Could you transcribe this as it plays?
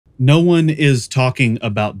No One Is Talking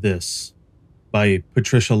About This by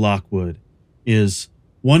Patricia Lockwood is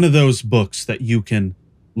one of those books that you can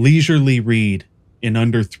leisurely read in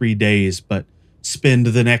under 3 days, but spend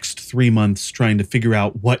the next 3 months trying to figure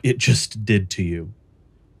out what it just did to you.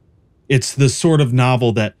 It's the sort of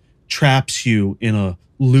novel that traps you in a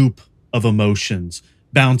loop of emotions,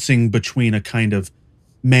 bouncing between a kind of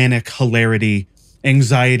manic hilarity,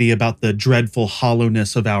 anxiety about the dreadful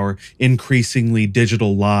hollowness of our increasingly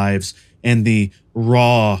digital lives, and the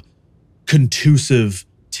raw, contusive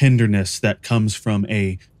tenderness that comes from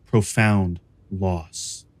a profound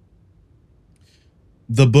loss.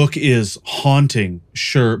 The book is haunting,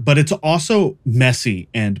 sure, but it's also messy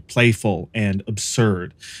and playful and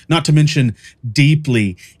absurd, not to mention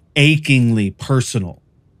deeply, achingly personal.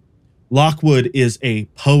 Lockwood is a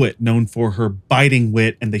poet known for her biting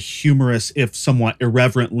wit and the humorous, if somewhat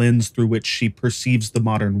irreverent lens through which she perceives the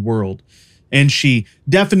modern world. And she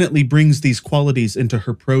definitely brings these qualities into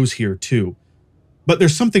her prose here too. But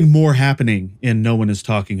there's something more happening in No One Is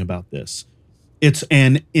Talking About This. It's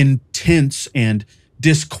an intense and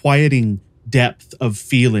disquieting depth of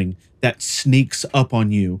feeling that sneaks up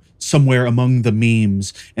on you somewhere among the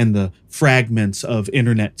memes and the fragments of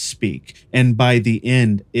internet speak. And by the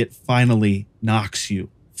end, it finally knocks you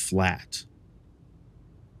flat.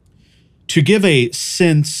 To give a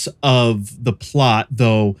sense of the plot,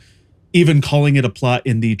 though, even calling it a plot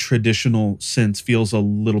in the traditional sense feels a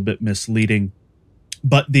little bit misleading,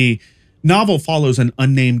 but the novel follows an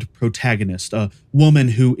unnamed protagonist, a woman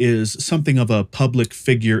who is something of a public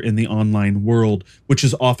figure in the online world, which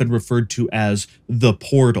is often referred to as the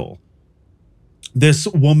portal. This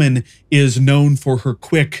woman is known for her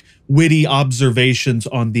quick, witty observations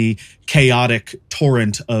on the chaotic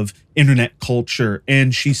torrent of internet culture,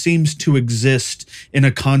 and she seems to exist in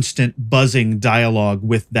a constant buzzing dialogue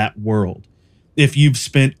with that world. If you've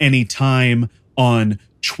spent any time on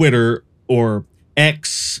Twitter or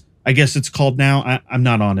X, I guess it's called now, I'm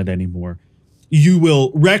not on it anymore, you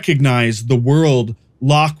will recognize the world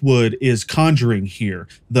Lockwood is conjuring here.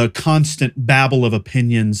 The constant babble of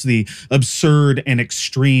opinions, the absurd and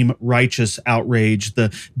extreme righteous outrage,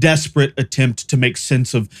 the desperate attempt to make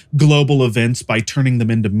sense of global events by turning them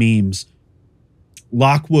into memes.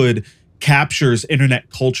 Lockwood captures internet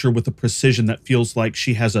culture with a precision that feels like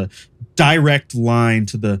she has a direct line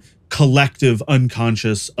to the collective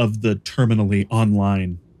unconscious of the terminally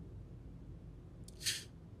online.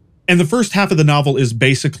 And the first half of the novel is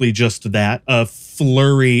basically just that, a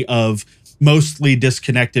flurry of mostly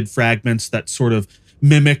disconnected fragments that sort of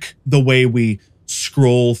mimic the way we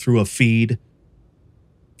scroll through a feed.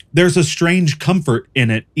 There's a strange comfort in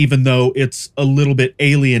it, even though it's a little bit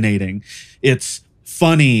alienating. It's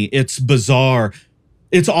funny, it's bizarre.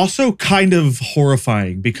 It's also kind of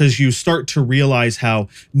horrifying because you start to realize how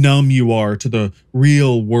numb you are to the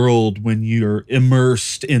real world when you're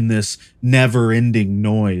immersed in this never-ending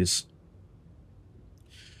noise.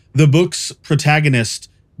 The book's protagonist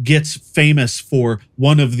gets famous for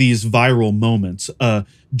one of these viral moments, a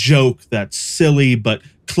joke that's silly but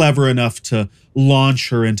clever enough to launch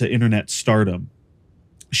her into internet stardom.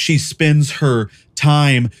 She spends her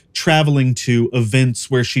time traveling to events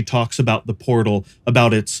where she talks about the portal,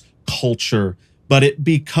 about its culture, but it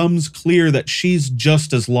becomes clear that she's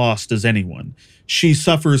just as lost as anyone. She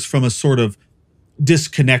suffers from a sort of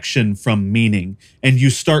disconnection from meaning, and you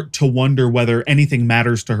start to wonder whether anything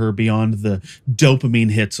matters to her beyond the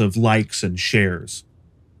dopamine hits of likes and shares.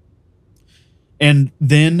 And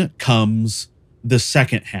then comes the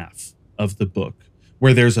second half of the book,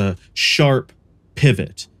 where there's a sharp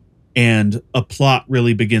pivot and a plot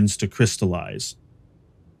really begins to crystallize.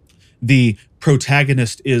 The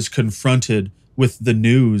protagonist is confronted with the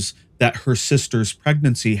news that her sister's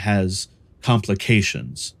pregnancy has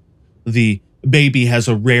complications. The baby has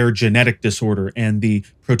a rare genetic disorder, and the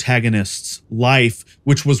protagonist's life,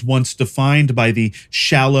 which was once defined by the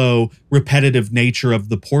shallow, repetitive nature of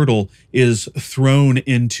the portal, is thrown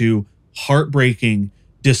into heartbreaking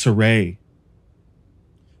disarray.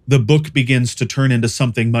 The book begins to turn into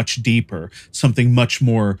something much deeper, something much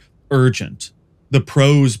more urgent. The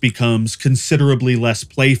prose becomes considerably less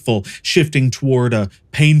playful, shifting toward a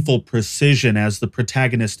painful precision as the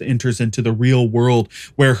protagonist enters into the real world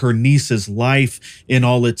where her niece's life, in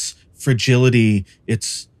all its fragility,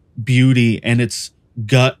 its beauty, and its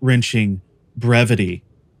gut-wrenching brevity,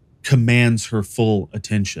 commands her full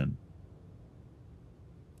attention.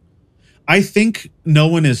 I think No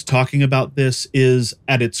One Is Talking About This is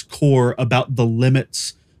at its core about the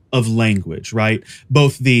limits of language, right?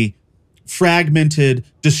 Both the fragmented,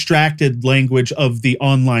 distracted language of the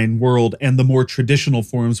online world and the more traditional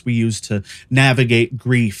forms we use to navigate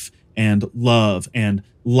grief and love and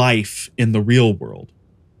life in the real world.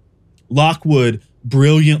 Lockwood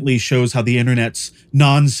brilliantly shows how the internet's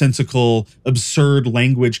nonsensical, absurd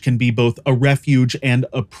language can be both a refuge and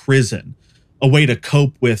a prison, a way to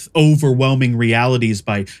cope with overwhelming realities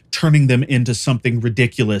by turning them into something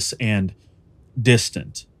ridiculous and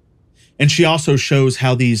distant. And she also shows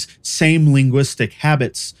how these same linguistic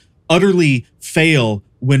habits utterly fail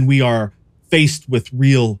when we are faced with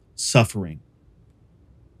real suffering.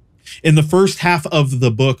 In the first half of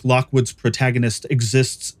the book, Lockwood's protagonist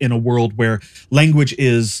exists in a world where language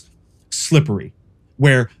is slippery,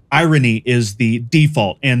 where irony is the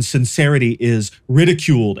default and sincerity is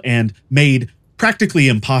ridiculed and made practically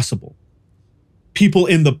impossible. People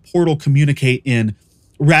in the portal communicate in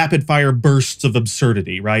rapid fire bursts of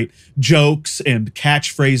absurdity, right? Jokes and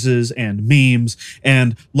catchphrases and memes.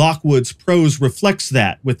 And Lockwood's prose reflects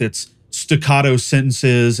that with its staccato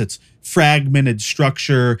sentences, its fragmented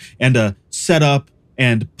structure, and a setup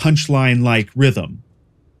and punchline like rhythm.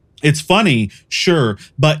 It's funny, sure,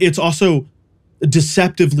 but it's also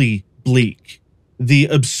deceptively bleak. The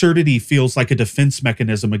absurdity feels like a defense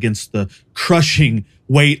mechanism against the crushing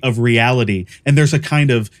weight of reality, and there's a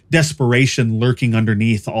kind of desperation lurking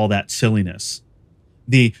underneath all that silliness.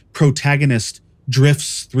 The protagonist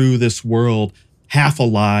drifts through this world half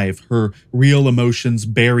alive, her real emotions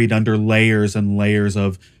buried under layers and layers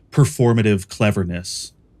of performative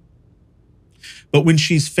cleverness. But when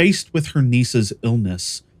she's faced with her niece's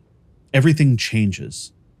illness, everything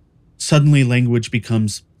changes. Suddenly, language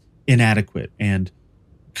becomes inadequate and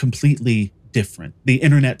completely different. The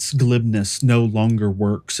internet's glibness no longer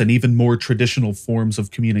works, and even more traditional forms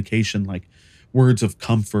of communication, like words of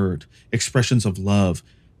comfort, expressions of love,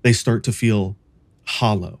 they start to feel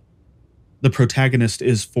hollow. The protagonist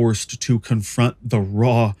is forced to confront the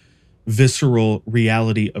raw, visceral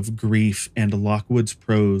reality of grief, and Lockwood's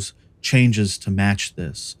prose changes to match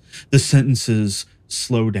this. The sentences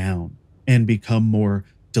slow down and become more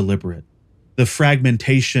deliberate. The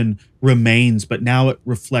fragmentation remains, but now it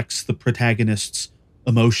reflects the protagonist's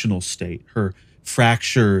emotional state, her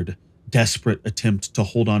fractured, desperate attempt to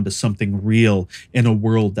hold on to something real in a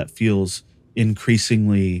world that feels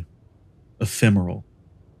increasingly ephemeral.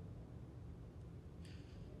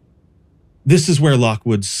 This is where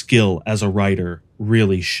Lockwood's skill as a writer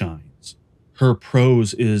really shines. Her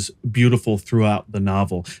prose is beautiful throughout the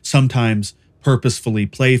novel, sometimes purposefully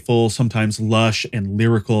playful, sometimes lush and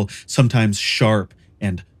lyrical, sometimes sharp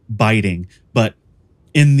and biting. But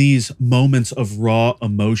in these moments of raw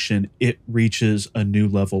emotion, it reaches a new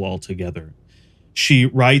level altogether. She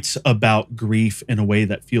writes about grief in a way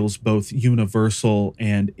that feels both universal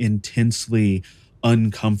and intensely,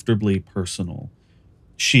 uncomfortably personal.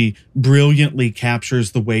 She brilliantly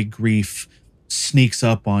captures the way grief sneaks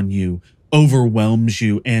up on you, overwhelms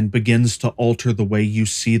you, and begins to alter the way you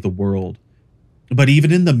see the world. But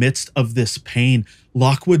even in the midst of this pain,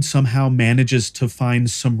 Lockwood somehow manages to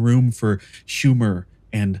find some room for humor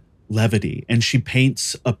and levity, and she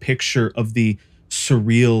paints a picture of the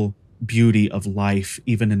surreal beauty of life,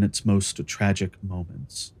 even in its most tragic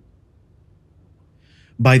moments.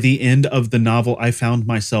 By the end of the novel, I found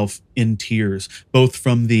myself in tears, both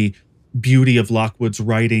from the beauty of Lockwood's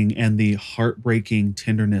writing and the heartbreaking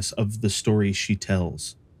tenderness of the story she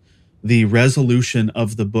tells. The resolution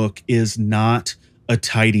of the book is not a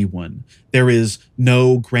tidy one. There is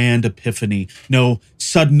no grand epiphany, no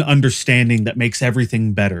sudden understanding that makes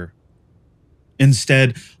everything better.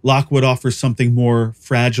 Instead, Lockwood offers something more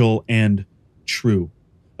fragile and true,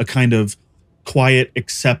 a kind of quiet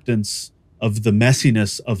acceptance of the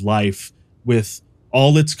messiness of life with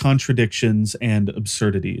all its contradictions and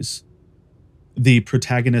absurdities. The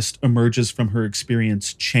protagonist emerges from her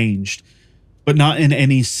experience changed, but not in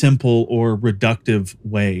any simple or reductive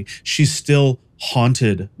way. She's still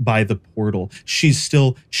haunted by the portal. She's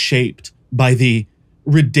still shaped by the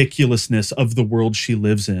ridiculousness of the world she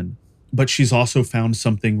lives in, but she's also found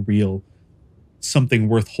something real, something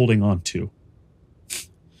worth holding on to.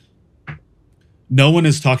 No One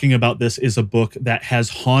Is Talking About This is a book that has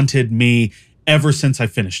haunted me ever since I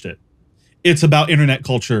finished it. It's about internet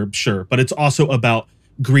culture, sure, but it's also about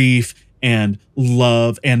grief and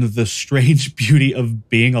love and the strange beauty of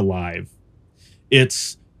being alive.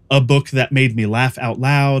 It's a book that made me laugh out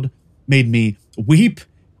loud, made me weep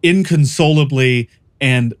inconsolably,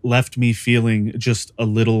 and left me feeling just a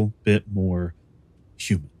little bit more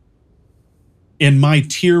human. In my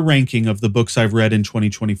tier ranking of the books I've read in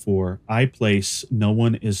 2024, I place No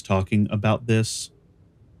One Is Talking About This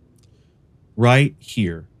right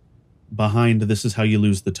here behind This Is How You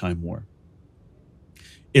Lose the Time War.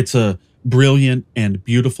 It's a brilliant and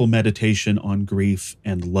beautiful meditation on grief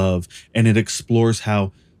and love, and it explores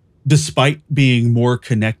how, despite being more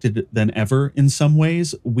connected than ever in some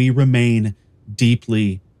ways, we remain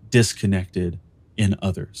deeply disconnected in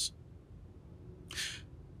others.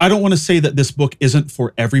 I don't want to say that this book isn't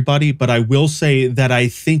for everybody, but I will say that I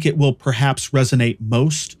think it will perhaps resonate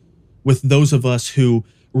most with those of us who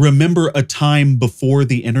remember a time before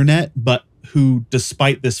the internet, but who,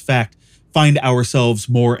 despite this fact, find ourselves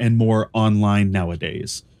more and more online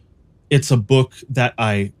nowadays. It's a book that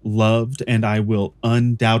I loved, and I will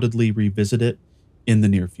undoubtedly revisit it in the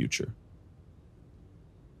near future.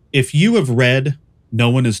 If you have read No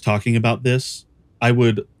One Is Talking About This, I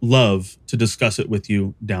would love to discuss it with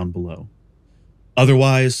you down below.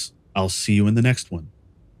 Otherwise, I'll see you in the next one.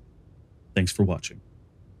 Thanks for watching.